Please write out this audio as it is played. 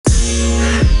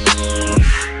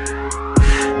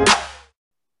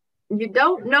You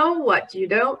don't know what you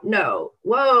don't know.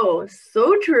 Whoa,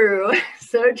 so true.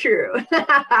 So true. So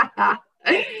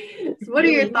what are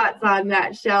your thoughts on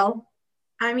that, Shell?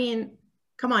 I mean,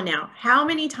 come on now. How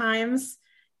many times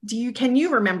can you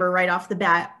remember right off the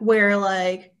bat where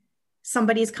like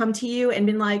somebody's come to you and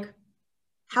been like,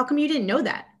 how come you didn't know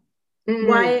that?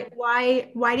 Why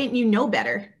didn't you know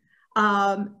better?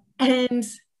 And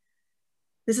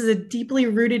this is a deeply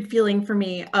rooted feeling for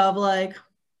me of like,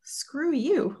 screw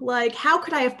you. Like, how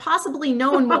could I have possibly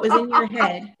known what was in your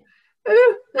head?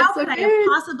 Ooh, How could I have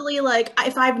possibly, like,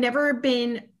 if I've never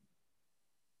been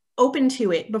open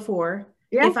to it before,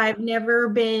 if I've never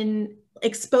been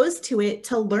exposed to it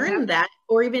to learn that,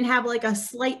 or even have like a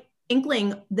slight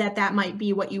inkling that that might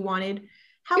be what you wanted,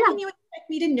 how can you expect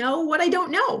me to know what I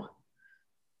don't know?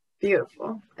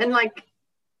 Beautiful. And like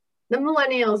the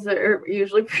millennials are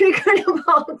usually pretty good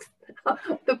about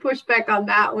the pushback on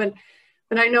that one.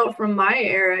 But I know from my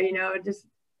era, you know, just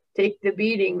take the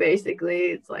beating, basically.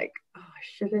 It's like, oh, I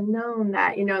should have known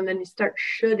that, you know, and then you start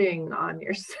shoulding on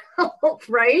yourself,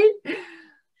 right?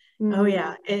 Oh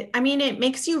yeah. I mean, it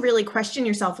makes you really question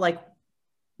yourself, like,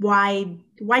 why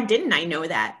didn't I know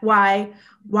that? Why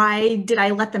did I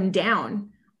let them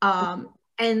down?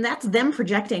 And that's them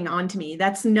projecting onto me.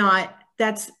 That's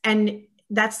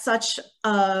such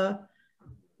a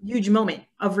huge moment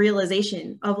of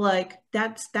realization of like,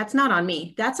 that's not on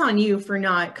me. That's on you for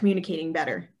not communicating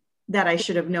better, that I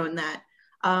should have known that.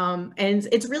 And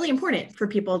it's really important for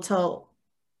people to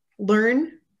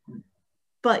learn,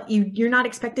 but you're not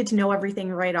expected to know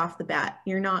everything right off the bat.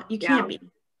 You can't be.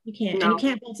 You can't. No. And you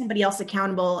can't hold somebody else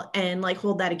accountable and like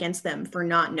hold that against them for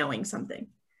not knowing something.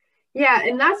 Yeah.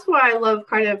 And that's why I love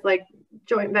kind of like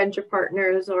joint venture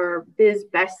partners or biz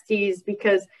besties,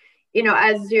 because, you know,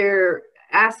 as you're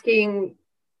asking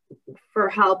for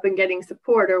help and getting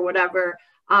support or whatever,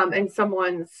 and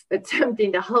someone's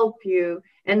attempting to help you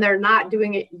and they're not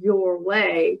doing it your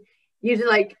way, you're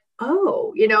like,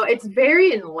 oh, you know, it's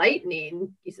very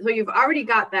enlightening. So you've already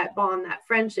got that bond, that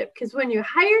friendship. Because when you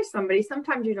hire somebody,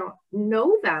 sometimes you don't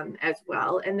know them as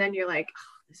well. And then you're like,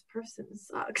 oh, this person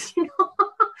sucks, you know?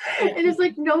 And it's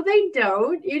like, no, they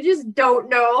don't. You just don't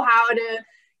know how to,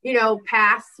 you know,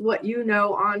 pass what you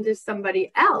know on to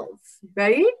somebody else,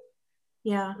 right?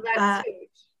 Yeah. That's huge.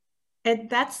 And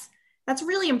that's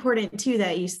really important too,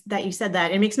 that you said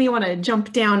that. It makes me want to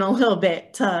jump down a little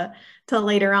bit to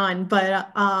later on,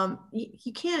 but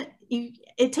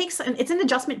it's an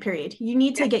adjustment period. You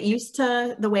need to get used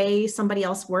to the way somebody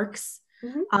else works,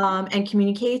 and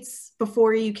communicates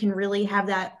before you can really have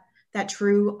that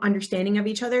true understanding of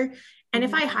each other. And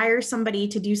if I hire somebody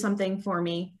to do something for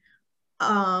me,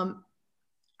 I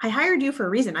hired you for a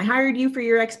reason. I hired you for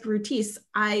your expertise.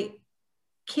 I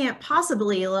can't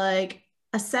possibly like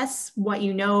assess what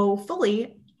you know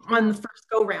fully on the first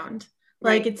go round.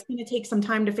 Like, it's going to take some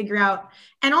time to figure out.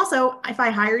 And also, if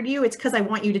I hired you, it's because I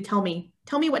want you to tell me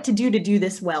what to do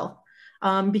this well.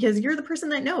 Because you're the person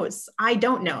that knows. I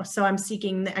don't know. So I'm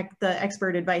seeking the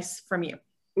expert advice from you.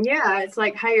 Yeah. It's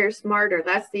like hire smarter.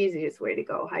 That's the easiest way to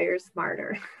go. Hire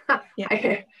smarter.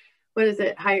 Yeah. What is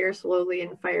it? Hire slowly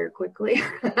and fire quickly.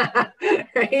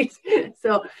 Right.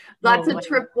 So lots of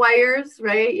tripwires,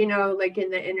 right? You know, like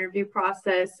in the interview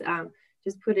process,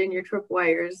 just put in your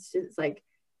tripwires. It's like,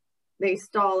 they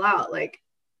stall out. Like,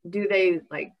 do they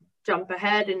like jump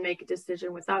ahead and make a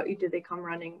decision without you? Do they come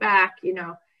running back? You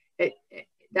know,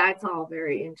 that's all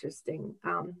very interesting.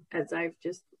 As I've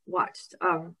just watched,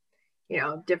 you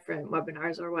know, different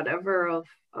webinars or whatever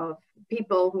of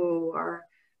people who are,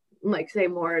 like, say,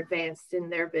 more advanced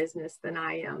in their business than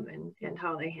I am, and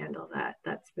how they handle that.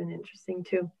 That's been interesting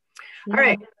too. Yeah. All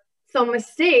right. So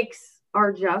mistakes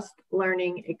are just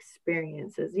learning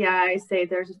experiences. Yeah, I say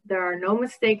there are no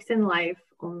mistakes in life,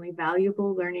 only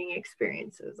valuable learning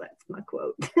experiences. That's my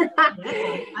quote.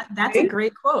 That's a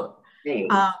great quote.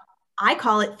 I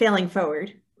call it failing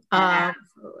forward.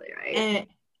 Absolutely right.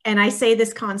 And I say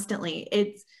this constantly.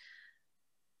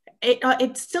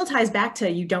 It still ties back to,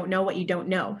 you don't know what you don't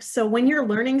know. So when you're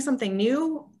learning something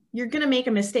new, you're going to make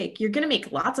a mistake. You're going to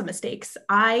make lots of mistakes.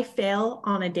 I fail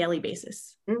on a daily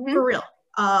basis. For real.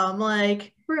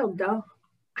 Like, for real though.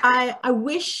 I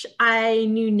wish I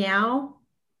knew now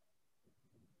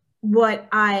what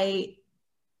I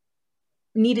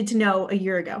needed to know a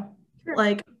year ago. Sure.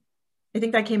 Like, I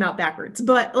think that came out backwards,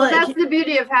 but well, that's the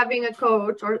beauty of having a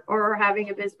coach or having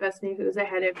a biz bestie who's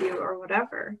ahead of you or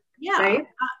whatever. Yeah. Right?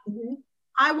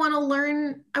 I want to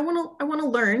learn. I want to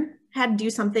learn how to do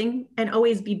something and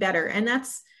always be better. And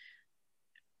that's,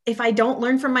 if I don't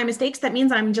learn from my mistakes, that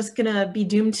means I'm just going to be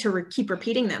doomed to keep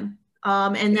repeating them.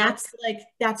 And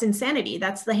that's insanity.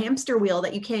 That's the hamster wheel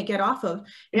that you can't get off of.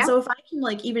 And so if I can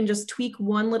like even just tweak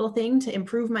one little thing to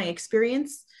improve my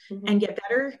experience and get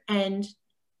better, and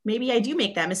maybe I do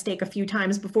make that mistake a few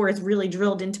times before it's really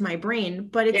drilled into my brain,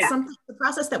 but it's something, the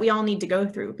process that we all need to go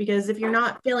through, because if you're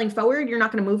not failing forward, you're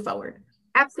not going to move forward.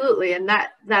 Absolutely. And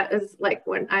that is like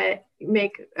when I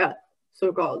make a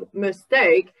so-called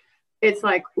mistake, it's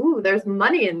like, ooh, there's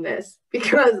money in this,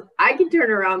 because I can turn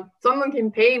around, someone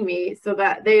can pay me so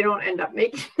that they don't end up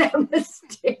making that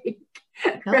mistake.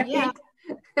 Right? Yeah.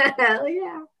 Hell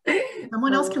yeah.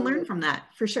 Someone else can learn from that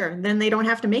for sure. Then they don't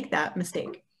have to make that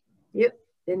mistake. Yep.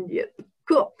 And yep.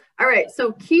 Cool. All right.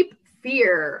 So keep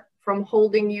fear from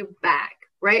holding you back,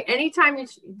 right? Anytime you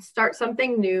start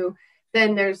something new,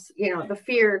 then there's, the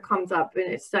fear comes up,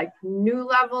 and it's like new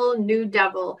level, new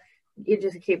devil. You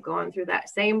just keep going through that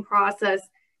same process.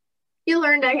 You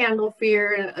learn to handle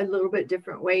fear in a little bit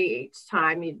different way each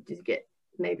time. You just get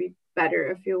maybe better,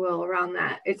 if you will, around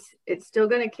that. It's still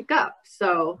going to kick up.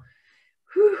 So,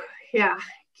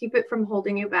 keep it from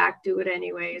holding you back. Do it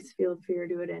anyways. Feel the fear.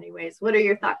 Do it anyways. What are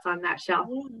your thoughts on that,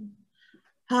 Shell?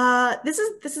 This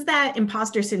is that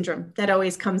imposter syndrome that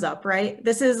always comes up, right?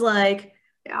 This is like,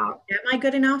 am I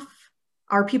good enough?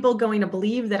 Are people going to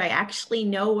believe that I actually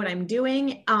know what I'm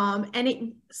doing?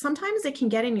 And sometimes it can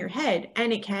get in your head,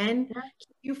 and it can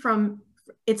keep you from,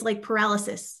 it's like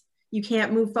paralysis. You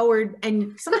can't move forward,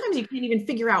 and sometimes you can't even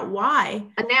figure out why.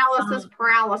 Analysis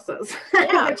paralysis.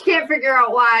 You can't figure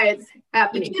out why it's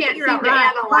happening. You can't figure out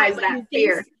analyze that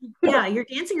fear. You're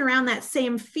dancing around that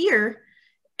same fear,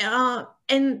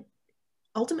 and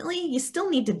ultimately, you still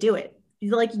need to do it.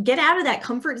 You like get out of that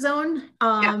comfort zone,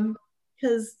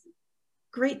 because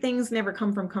great things never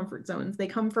come from comfort zones. They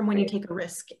come from when you take a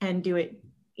risk and do it,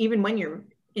 even when you're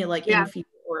in fear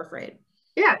or afraid.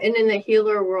 Yeah. And in the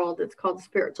healer world, it's called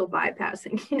spiritual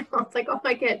bypassing. It's like, oh,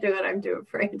 I can't do it. I'm too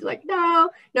afraid. It's like, no,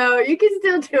 you can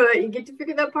still do it. You get to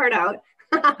figure that part out.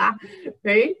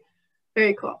 Right?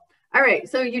 Very cool. All right.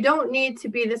 So you don't need to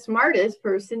be the smartest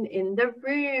person in the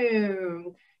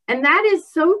room. And that is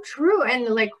so true. And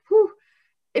like,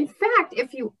 in fact,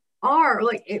 if you are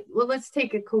let's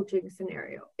take a coaching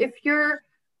scenario. If you're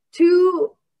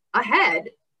too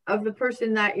ahead of the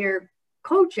person that you're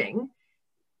coaching,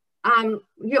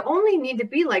 you only need to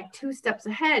be like 2 steps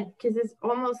ahead, because it's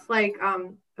almost like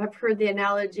I've heard the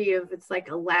analogy of it's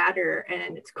like a ladder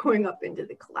and it's going up into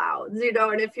the clouds,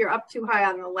 and if you're up too high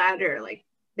on the ladder, like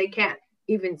they can't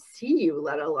even see you,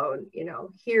 let alone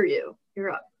hear you. You're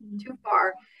up too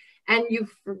far, and you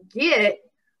forget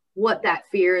what that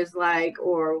fear is like,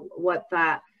 or what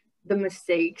the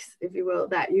mistakes, if you will,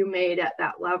 that you made at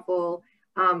that level.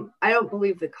 I don't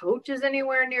believe the coach is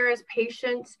anywhere near as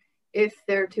patient if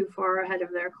they're too far ahead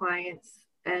of their clients,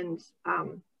 and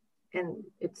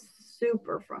it's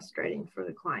super frustrating for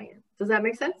the client. Does that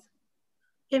make sense?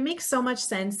 It makes so much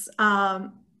sense.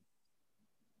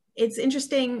 It's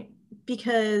interesting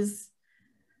because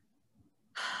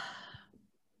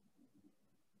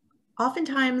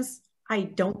oftentimes I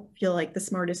don't feel like the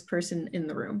smartest person in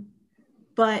the room,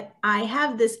 but I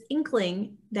have this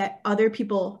inkling that other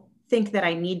people think that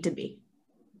I need to be.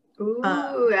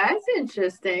 Ooh, that's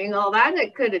interesting. Well, that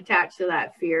could attach to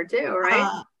that fear too,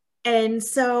 right? That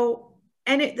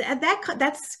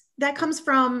comes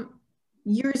from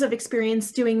years of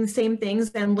experience doing the same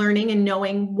things and learning and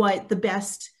knowing what the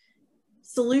best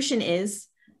solution is.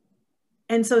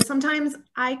 And so sometimes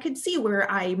I could see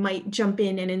where I might jump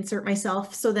in and insert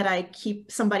myself so that I keep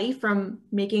somebody from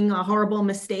making a horrible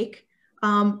mistake.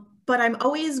 But I'm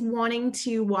always wanting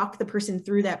to walk the person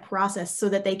through that process so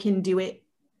that they can do it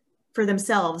for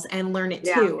themselves and learn it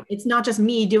too. It's not just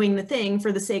me doing the thing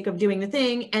for the sake of doing the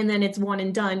thing, and then it's one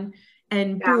and done,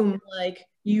 and boom, like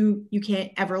you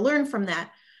can't ever learn from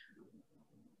that.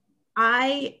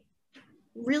 I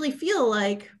really feel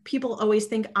like people always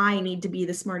think I need to be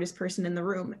the smartest person in the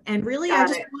room. And really, I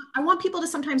want people to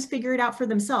sometimes figure it out for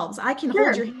themselves. I can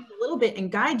hold your hand a little bit and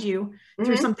guide you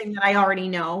through something that I already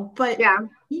know, but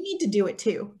you need to do it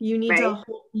too. You need to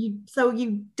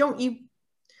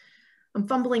I'm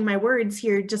fumbling my words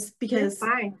here just because.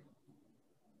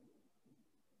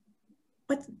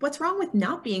 What's wrong with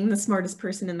not being the smartest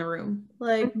person in the room?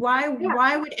 Like, why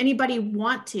would anybody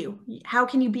want to? How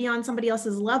can you be on somebody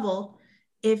else's level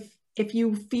if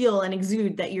you feel and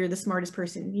exude that you're the smartest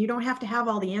person? You don't have to have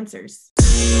all the answers.